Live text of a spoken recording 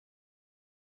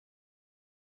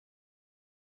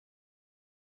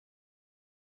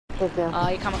You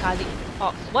kamikaze.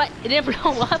 Oh, what? It didn't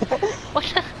blow up? What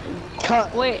the?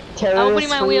 Wait, I'm opening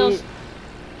my wheels.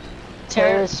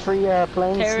 Terrorist-free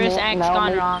planes. Terrorist acts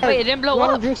gone wrong. Wait, it didn't blow up. You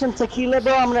wanna drink some tequila,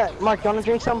 bro? Mark, you wanna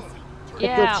drink some?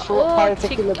 Yeah. It's fire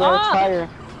tequila, bro. It's fire.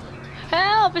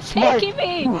 Help! It's taking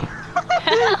me!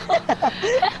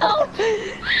 Help!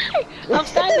 I'm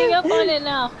standing up on it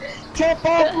now. Jump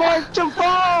off, Mark! Jump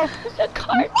off! The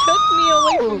car took me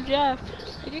away from Jeff.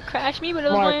 Did it crash me? But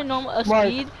it was going normal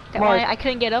speed. That why I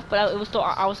couldn't get up, but I was still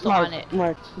on it.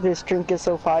 Mark, this drink is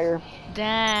so fire.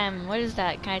 Damn! What is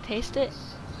that? Can I taste it?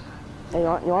 Hey, you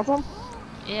want some?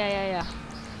 Yeah.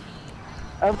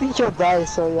 I don't think you'll die,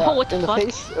 so yeah. Oh, what the fuck? In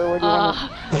the face, or what do you want?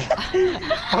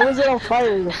 How is it on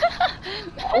fire?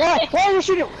 Why are you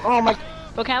shooting? Oh my.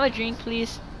 Bro, can I have a drink,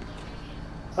 please?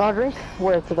 A drink?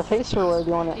 Where? To the face, or where do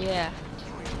you want it? Yeah.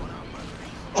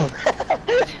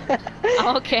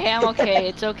 I'm okay.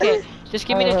 It's okay. Just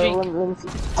give me the drink.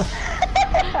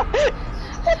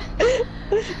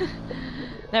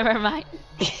 Never mind.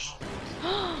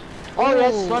 Oh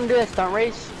yes, wanna do a stunt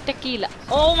race? Tequila.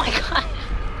 Oh my god.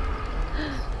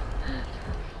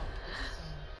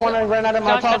 Wanna run out of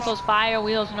my Josh got pops? those fire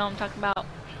wheels, you know what I'm talking about.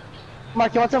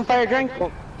 Mark, you want some fire drink?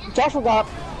 Josh forgot.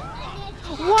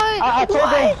 What? I told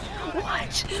him.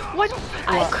 What?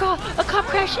 A cop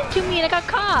crashed into me and I got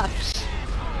cops.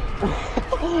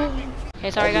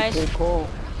 Okay, sorry guys. Pretty cool.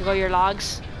 You go your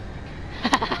logs.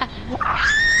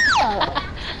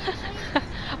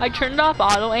 I turned off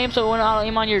auto aim, so it went auto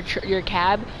aim on your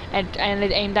cab, and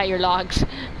it aimed at your logs.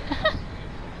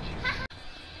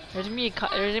 There's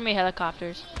gonna be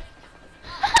helicopters.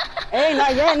 Hey,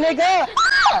 not yet, nigga!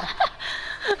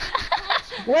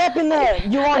 What happened there?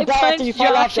 You want die after you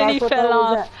fall off, and he fell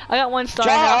off. I got 1 star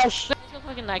now. Josh! Let's go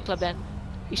fucking nightclub then.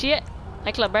 You see it?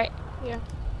 Nightclub, right? Yeah.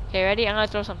 Okay, ready? I'm gonna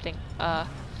throw something.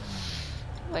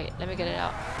 Wait, let me get it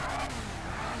out.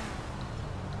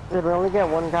 Did we only get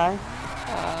one guy?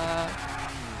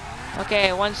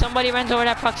 Okay, when somebody runs over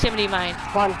that proximity mine.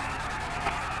 One.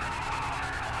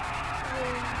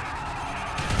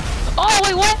 Oh,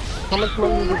 wait, what? How much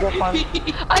money did you get, Juan?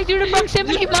 I threw the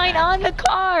proximity mine on the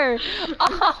car!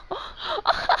 Oh.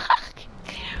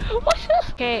 What the?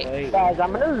 Okay. Guys,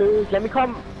 I'm gonna lose. Let me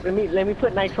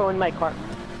put nitro in my car.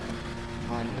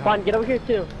 Juan, get over here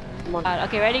too. Come on.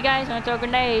 Okay, ready guys? I'm gonna throw a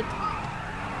grenade.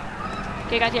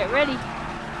 Okay guys, get ready.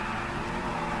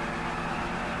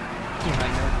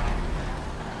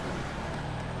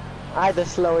 I had the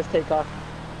slowest takeoff.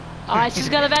 Oh, I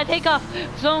just got a bad takeoff.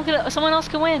 Someone else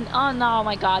can win. Oh no,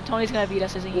 my god, Tony's gonna beat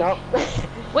us, isn't he? Nope.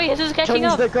 Wait, this is catching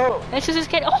Tony's up. the goat. This is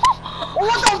catching. Oh!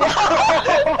 What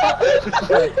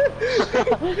the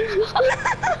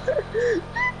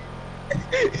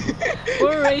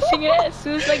We're racing it. As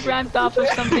soon as I ramped off of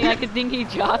something, I could think he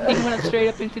dropped and went straight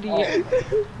up into the air.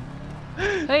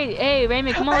 Wait, hey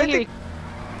Raymond, come over here.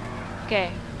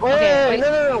 Okay. Okay,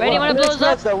 no. Ready when it blows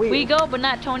up? Though, we go, but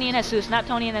not Tony and Jesus. Not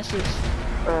Tony and Jesus.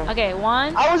 Okay,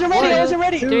 1, I wasn't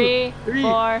ready. 2, 3,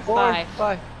 4, 5.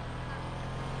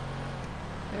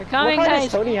 They're coming,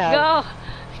 guys. Tony Go.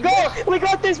 Go! We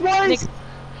got this, boys!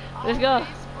 Let's go.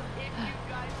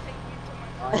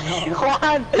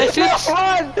 Juan! Jesus.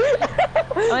 Juan!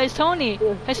 Oh, it's Tony.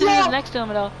 Jesus is next to him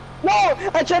though. No!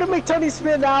 I tried to make Tony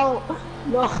spin out.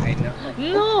 No. I know.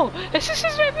 No! Jesus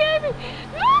is right behind me.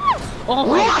 No! Oh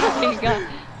my god.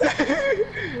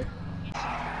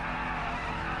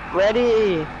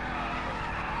 Ready?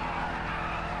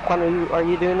 Juan, are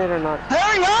you doing it or not?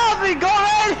 Hurry up and go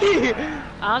ready!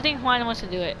 I don't think Juan wants to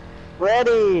do it.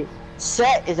 Ready,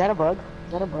 set. Is that a bug?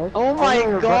 Is that a bug? Oh my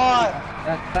god!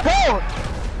 Go!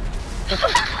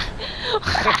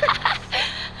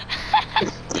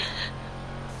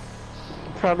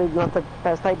 Probably not the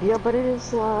best idea, but it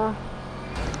is, who won?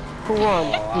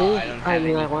 Me? I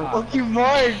mean, I won. Okay,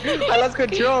 Mark! I lost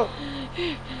control!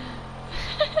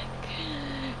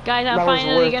 Guys, I'm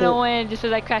finally gonna win just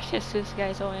as I crashed Jesus,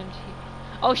 guys. OMG.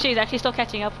 Oh shit, he's actually still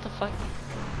catching up. What the fuck?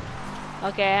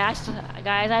 Okay,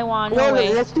 guys, I won. No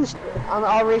way. Let's do.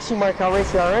 I'll race you, Mark. I'll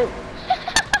race you, alright?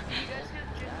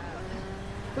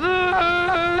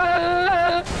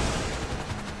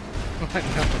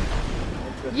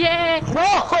 Yeah!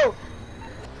 No!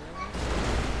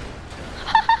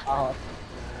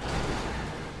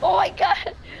 Oh my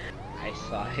god! I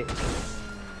saw it.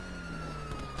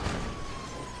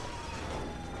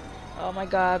 Oh my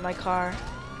god, my car.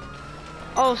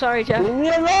 Oh, sorry, Jeff. Leave me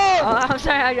alone! Oh, I'm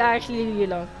sorry, I actually leave you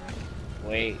alone.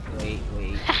 Wait.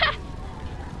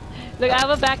 Look, I have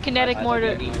a back kinetic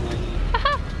mortar. What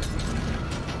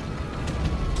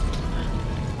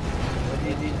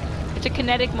is it? It's a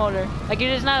kinetic motor. Like it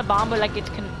is not a bomb, but like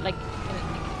it's like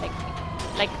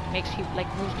like makes people like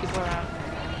moves people around.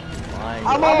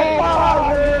 I'm on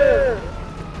fire!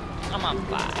 I'm on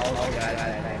fire. Oh god,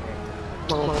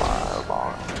 I'm on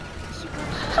fire.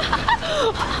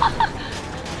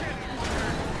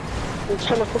 I'm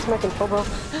trying to fix my control, bro.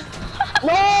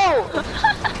 No!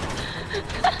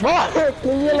 Mark,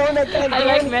 leave me alone. I can't I do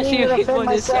like anything messing to with people defend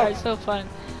in this car. myself. It's so fun.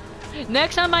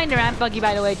 Next, I'm buying the ramp buggy,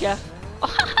 by the way, Jeff.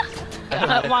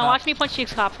 Watch me punch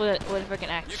these cops with a freaking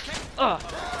axe. Oh,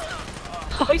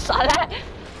 you saw that?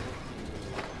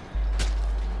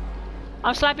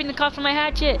 I'm slapping the cops with my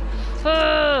hatchet.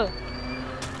 Oh.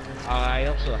 I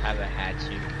also have a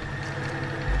hatchet.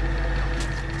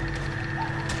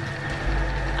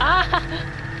 Ah!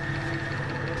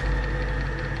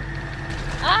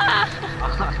 Ah!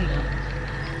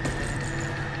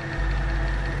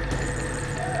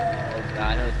 Oh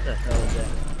god, what the hell is that?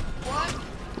 What?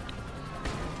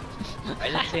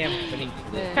 I just say I'm putting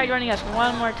this. Try joining us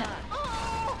one more time.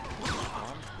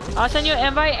 I'll send you an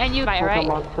invite and you invite, alright?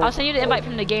 I'll send you the invite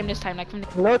from the game this time, like from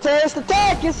the No terrorist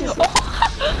attack! Yes, yes, yes.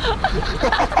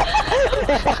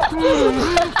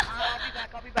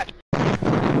 I'll be back.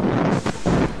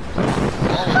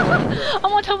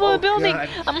 I'm on top of a building! God.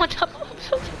 I'm on top of a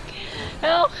building!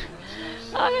 Help!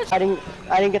 Oh, I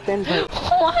didn't get the invite.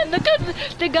 what? Look at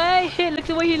the guy I hit! Look at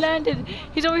the way he landed!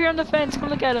 He's over here on the fence, come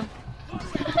look at him.